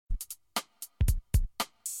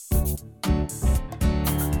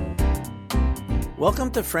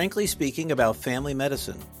Welcome to Frankly Speaking About Family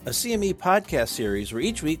Medicine, a CME podcast series where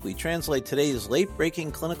each week we translate today's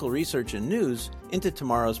late-breaking clinical research and news into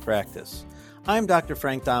tomorrow's practice. I'm Dr.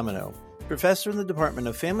 Frank Domino, professor in the Department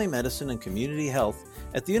of Family Medicine and Community Health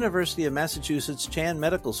at the University of Massachusetts Chan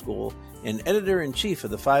Medical School and editor-in-chief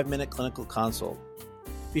of the 5-Minute Clinical Consult.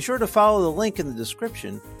 Be sure to follow the link in the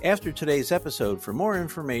description after today's episode for more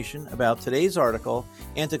information about today's article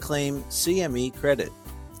and to claim CME credit.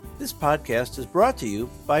 This podcast is brought to you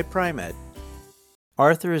by Pri-Med.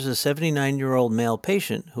 Arthur is a 79-year-old male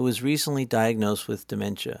patient who was recently diagnosed with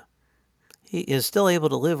dementia. He is still able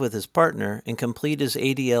to live with his partner and complete his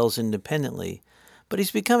ADLs independently, but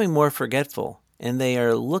he's becoming more forgetful, and they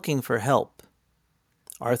are looking for help.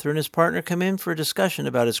 Arthur and his partner come in for a discussion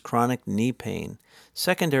about his chronic knee pain,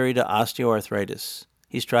 secondary to osteoarthritis.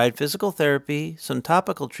 He's tried physical therapy, some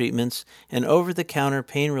topical treatments, and over-the-counter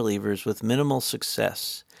pain relievers with minimal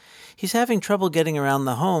success. He's having trouble getting around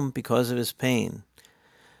the home because of his pain.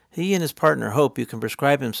 He and his partner hope you can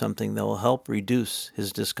prescribe him something that will help reduce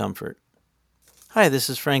his discomfort. Hi, this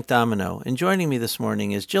is Frank Domino, and joining me this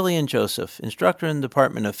morning is Jillian Joseph, instructor in the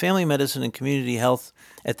Department of Family Medicine and Community Health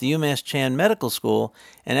at the UMass Chan Medical School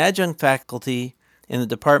and adjunct faculty in the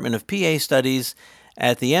Department of PA Studies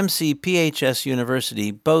at the MCPHS University,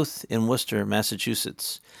 both in Worcester,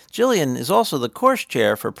 Massachusetts. Jillian is also the course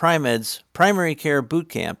chair for Pri-Med's Primary Care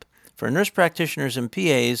Bootcamp for nurse practitioners and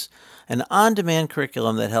PAs, an on-demand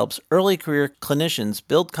curriculum that helps early career clinicians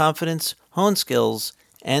build confidence, hone skills,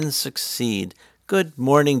 and succeed. Good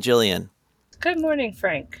morning, Jillian. Good morning,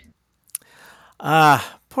 Frank.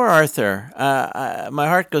 Poor Arthur. My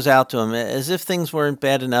heart goes out to him. As if things weren't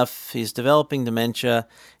bad enough, he's developing dementia,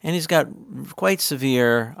 and he's got quite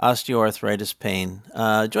severe osteoarthritis pain.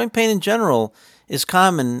 Joint pain in general is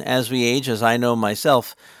common as we age, as I know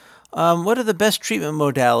myself. What are the best treatment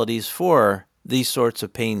modalities for these sorts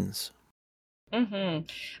of pains?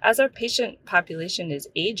 As our patient population is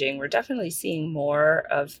aging, we're definitely seeing more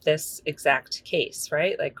of this exact case,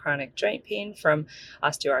 right? Like chronic joint pain from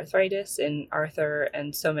osteoarthritis in Arthur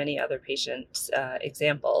and so many other patient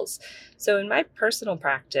examples. So in my personal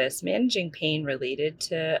practice, managing pain related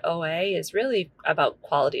to OA is really about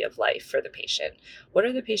quality of life for the patient. What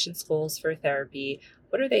are the patient's goals for therapy?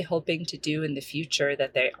 What are they hoping to do in the future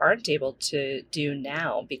that they aren't able to do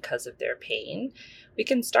now because of their pain? We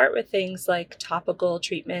can start with things like topical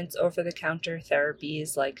treatments, over-the-counter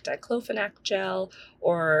therapies like diclofenac gel,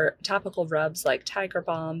 or topical rubs like Tiger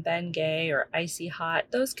Balm, Bengay, or Icy Hot.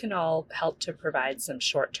 Those can all help to provide some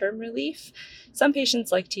short-term relief. Some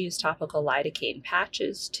patients like to use topical lidocaine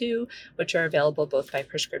patches too, which are available both by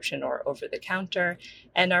prescription or over-the-counter.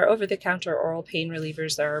 And our over-the-counter oral pain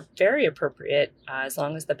relievers are very appropriate as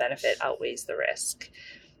long as the benefit outweighs the risk.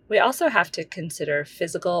 We also have to consider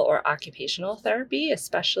physical or occupational therapy,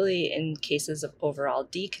 especially in cases of overall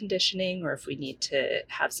deconditioning or if we need to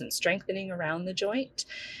have some strengthening around the joint.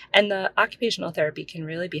 And the occupational therapy can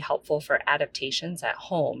really be helpful for adaptations at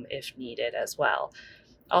home if needed as well.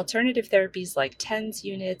 Alternative therapies like TENS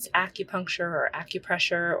units, acupuncture or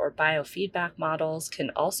acupressure or biofeedback models can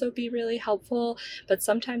also be really helpful, but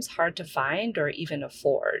sometimes hard to find or even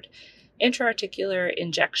afford. Intra-articular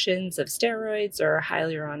injections of steroids or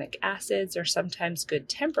hyaluronic acids are sometimes good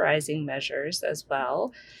temporizing measures as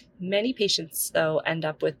well. Many patients, though, end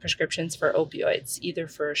up with prescriptions for opioids, either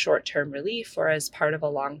for short-term relief or as part of a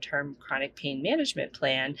long-term chronic pain management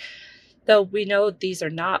plan, though we know these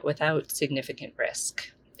are not without significant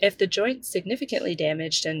risk. If the joint's significantly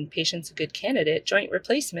damaged and patient's a good candidate, joint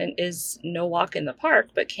replacement is no walk in the park,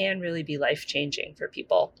 but can really be life-changing for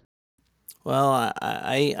people. Well,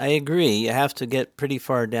 I agree. You have to get pretty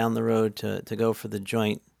far down the road to go for the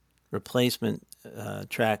joint replacement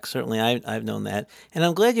track. Certainly, I've known that. And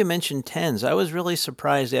I'm glad you mentioned TENS. I was really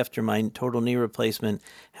surprised after my total knee replacement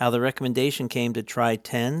how the recommendation came to try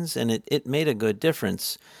TENS, and it made a good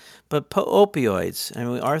difference. But opioids, I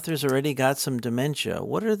mean, Arthur's already got some dementia.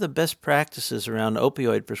 What are the best practices around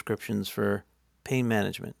opioid prescriptions for pain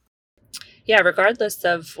management? Yeah, regardless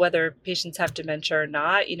of whether patients have dementia or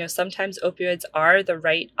not, sometimes opioids are the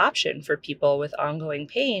right option for people with ongoing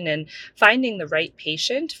pain, and finding the right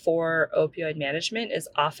patient for opioid management is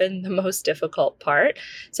often the most difficult part.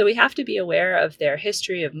 So we have to be aware of their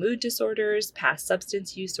history of mood disorders, past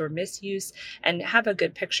substance use or misuse, and have a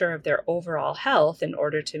good picture of their overall health in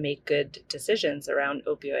order to make good decisions around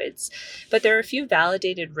opioids. But there are a few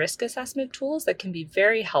validated risk assessment tools that can be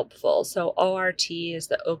very helpful. So ORT is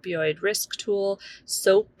the opioid risk tool.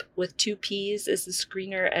 SOAP with 2 Ps is the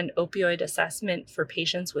screener and opioid assessment for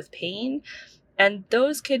patients with pain. And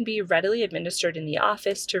those can be readily administered in the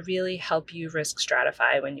office to really help you risk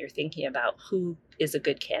stratify when you're thinking about who is a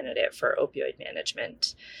good candidate for opioid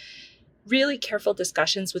management. Really careful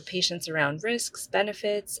discussions with patients around risks,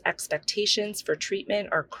 benefits, expectations for treatment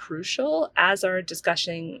are crucial, as are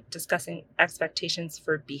discussing expectations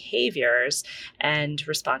for behaviors and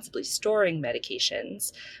responsibly storing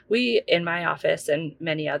medications. We, in my office and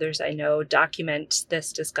many others I know, document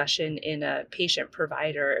this discussion in a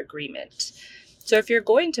patient-provider agreement. So if you're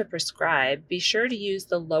going to prescribe, be sure to use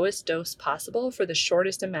the lowest dose possible for the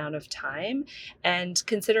shortest amount of time and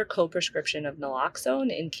consider co-prescription of naloxone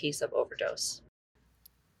in case of overdose.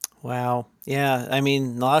 Wow. Yeah, I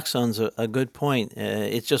mean, naloxone's a good point.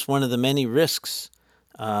 It's just one of the many risks.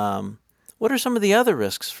 What are some of the other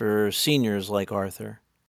risks for seniors like Arthur?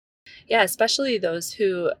 Yeah, especially those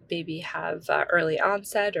who maybe have early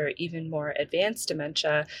onset or even more advanced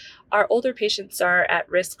dementia. Our older patients are at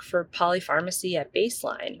risk for polypharmacy at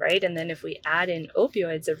baseline, right? And then if we add in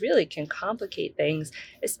opioids, it really can complicate things,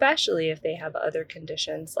 especially if they have other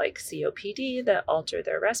conditions like COPD that alter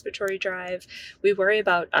their respiratory drive. We worry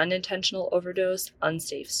about unintentional overdose,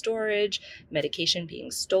 unsafe storage, medication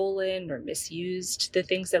being stolen or misused, the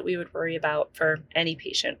things that we would worry about for any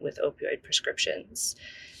patient with opioid prescriptions.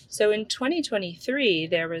 So in 2023,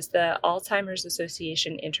 there was the Alzheimer's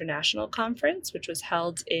Association International Conference, which was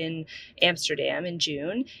held in Amsterdam in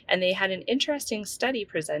June. And they had an interesting study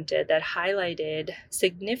presented that highlighted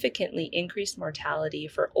significantly increased mortality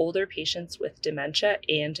for older patients with dementia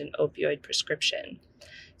and an opioid prescription.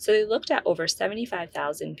 So they looked at over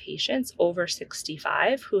 75,000 patients over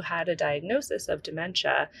 65 who had a diagnosis of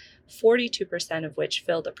dementia, 42% of which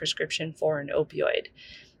filled a prescription for an opioid.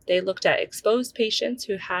 They looked at exposed patients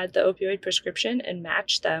who had the opioid prescription and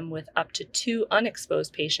matched them with up to 2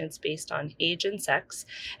 unexposed patients based on age and sex,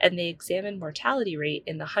 and they examined mortality rate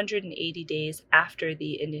in the 180 days after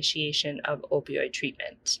the initiation of opioid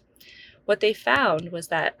treatment. What they found was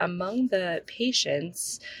that among the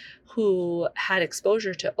patients who had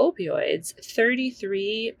exposure to opioids,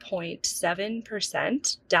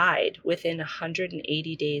 33.7% died within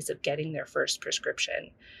 180 days of getting their first prescription.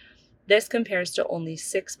 This compares to only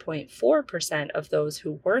 6.4% of those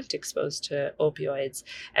who weren't exposed to opioids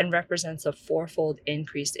and represents a 4-fold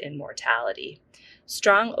increase in mortality.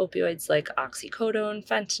 Strong opioids like oxycodone,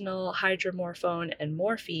 fentanyl, hydromorphone, and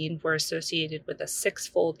morphine were associated with a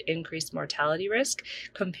 6-fold increased mortality risk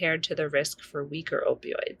compared to the risk for weaker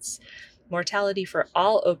opioids. Mortality for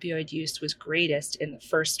all opioid use was greatest in the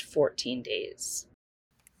first 14 days.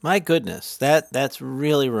 My goodness, that's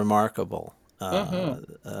really remarkable.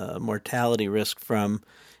 Mm-hmm. Mortality risk from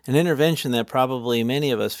an intervention that probably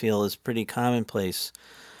many of us feel is pretty commonplace.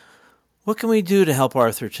 What can we do to help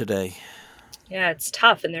Arthur today? Yeah, it's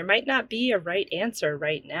tough, and there might not be a right answer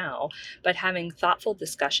right now, but having thoughtful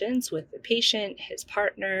discussions with the patient, his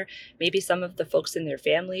partner, maybe some of the folks in their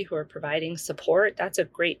family who are providing support, that's a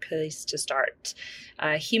great place to start.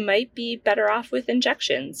 He might be better off with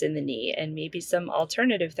injections in the knee and maybe some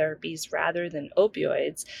alternative therapies rather than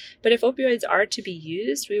opioids. But if opioids are to be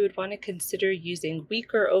used, we would want to consider using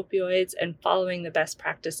weaker opioids and following the best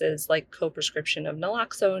practices like co-prescription of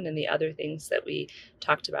naloxone and the other things that we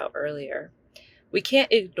talked about earlier. We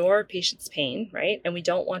can't ignore patients' pain, right? And we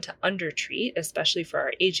don't want to undertreat, especially for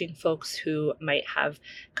our aging folks who might have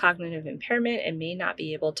cognitive impairment and may not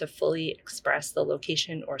be able to fully express the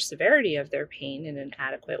location or severity of their pain in an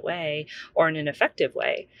adequate way or in an effective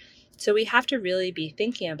way. So we have to really be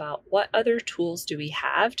thinking about what other tools do we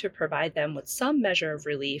have to provide them with some measure of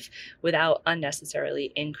relief without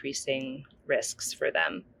unnecessarily increasing risks for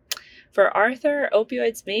them. For Arthur,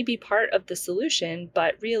 opioids may be part of the solution,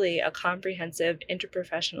 but really a comprehensive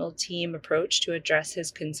interprofessional team approach to address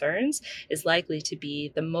his concerns is likely to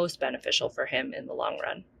be the most beneficial for him in the long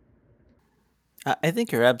run. I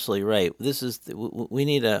think you're absolutely right. We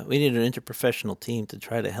need an interprofessional team to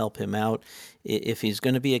try to help him out. If he's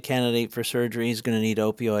going to be a candidate for surgery, he's going to need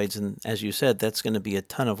opioids, and as you said, that's going to be a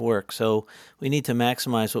ton of work. So we need to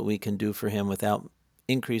maximize what we can do for him without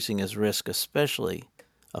increasing his risk, especially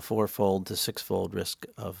a 4-fold to 6-fold risk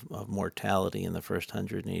of mortality in the first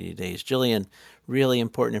 180 days. Jillian, really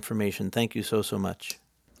important information. Thank you so much.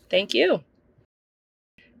 Thank you.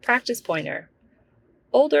 Practice pointer.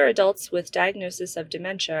 Older adults with diagnosis of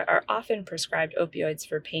dementia are often prescribed opioids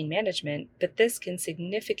for pain management, but this can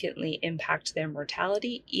significantly impact their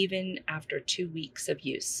mortality even after 2 weeks of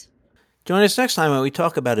use. Join us next time when we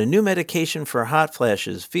talk about a new medication for hot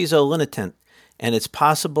flashes, fezolinetant, and its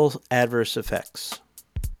possible adverse effects.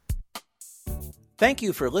 Thank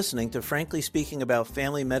you for listening to Frankly Speaking About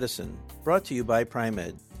Family Medicine, brought to you by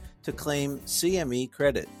Pri-Med. to claim CME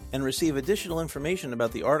credit. And receive additional information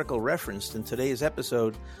about the article referenced in today's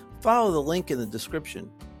episode, follow the link in the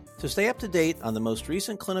description. To stay up to date on the most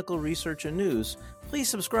recent clinical research and news, please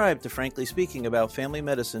subscribe to Frankly Speaking About Family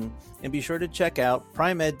Medicine and be sure to check out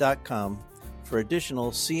primed.com for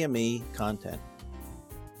additional CME content.